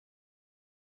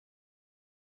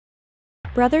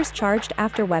Brothers charged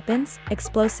after weapons,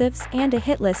 explosives, and a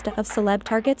hit list of celeb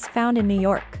targets found in New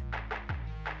York.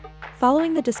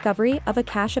 Following the discovery of a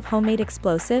cache of homemade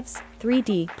explosives,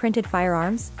 3D printed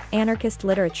firearms, anarchist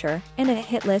literature, and a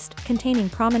hit list containing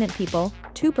prominent people,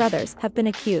 two brothers have been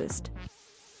accused.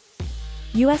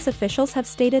 U.S. officials have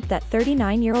stated that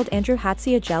 39-year-old Andrew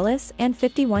Hatziagelis and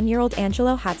 51-year-old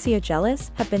Angelo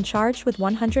Hatziagelis have been charged with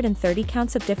 130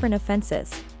 counts of different offenses,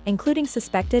 including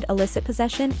suspected illicit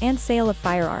possession and sale of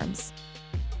firearms.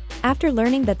 After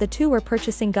learning that the two were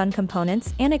purchasing gun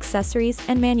components and accessories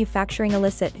and manufacturing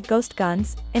illicit ghost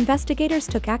guns, investigators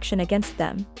took action against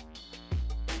them.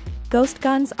 Ghost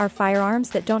guns are firearms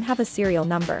that don't have a serial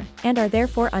number, and are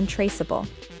therefore untraceable.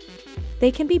 They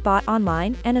can be bought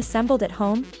online and assembled at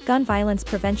home, Gun Violence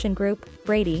Prevention Group,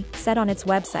 Brady, said on its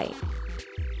website.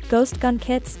 Ghost gun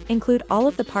kits include all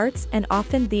of the parts and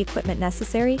often the equipment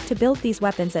necessary to build these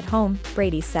weapons at home,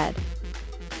 Brady said.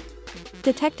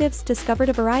 Detectives discovered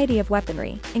a variety of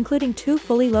weaponry, including two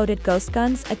fully loaded ghost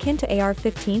guns akin to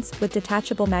AR-15s with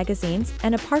detachable magazines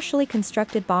and a partially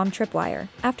constructed bomb tripwire,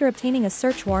 after obtaining a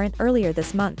search warrant earlier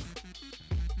this month.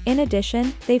 In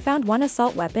addition, they found one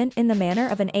assault weapon in the manner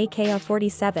of an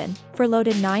AK-47, for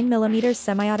loaded 9mm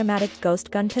semi-automatic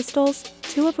ghost gun pistols,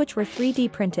 two of which were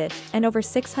 3D printed, and over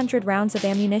 600 rounds of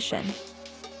ammunition.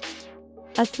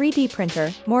 A 3D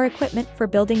printer, more equipment for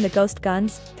building the ghost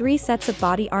guns, 3 sets of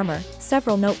body armor,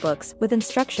 several notebooks with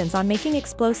instructions on making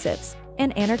explosives,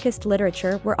 and anarchist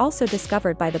literature were also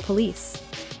discovered by the police.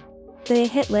 The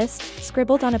hit list,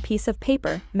 scribbled on a piece of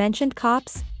paper, mentioned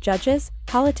cops, judges,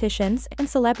 politicians, and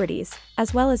celebrities,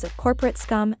 as well as corporate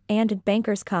scum and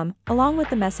bankers scum, along with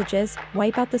the messages,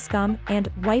 "Wipe out the scum" and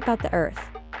 "Wipe out the earth."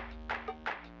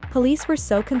 Police were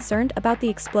so concerned about the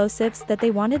explosives that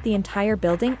they wanted the entire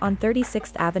building on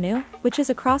 36th Avenue, which is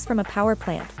across from a power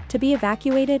plant, to be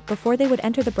evacuated before they would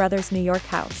enter the brothers' New York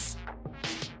house.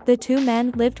 The two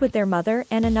men lived with their mother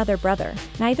and another brother,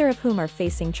 neither of whom are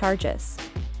facing charges.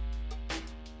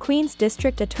 Queens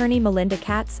District Attorney Melinda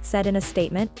Katz said in a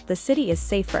statement, "The city is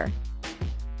safer.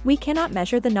 We cannot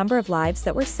measure the number of lives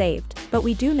that were saved, but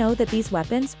we do know that these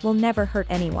weapons will never hurt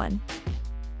anyone."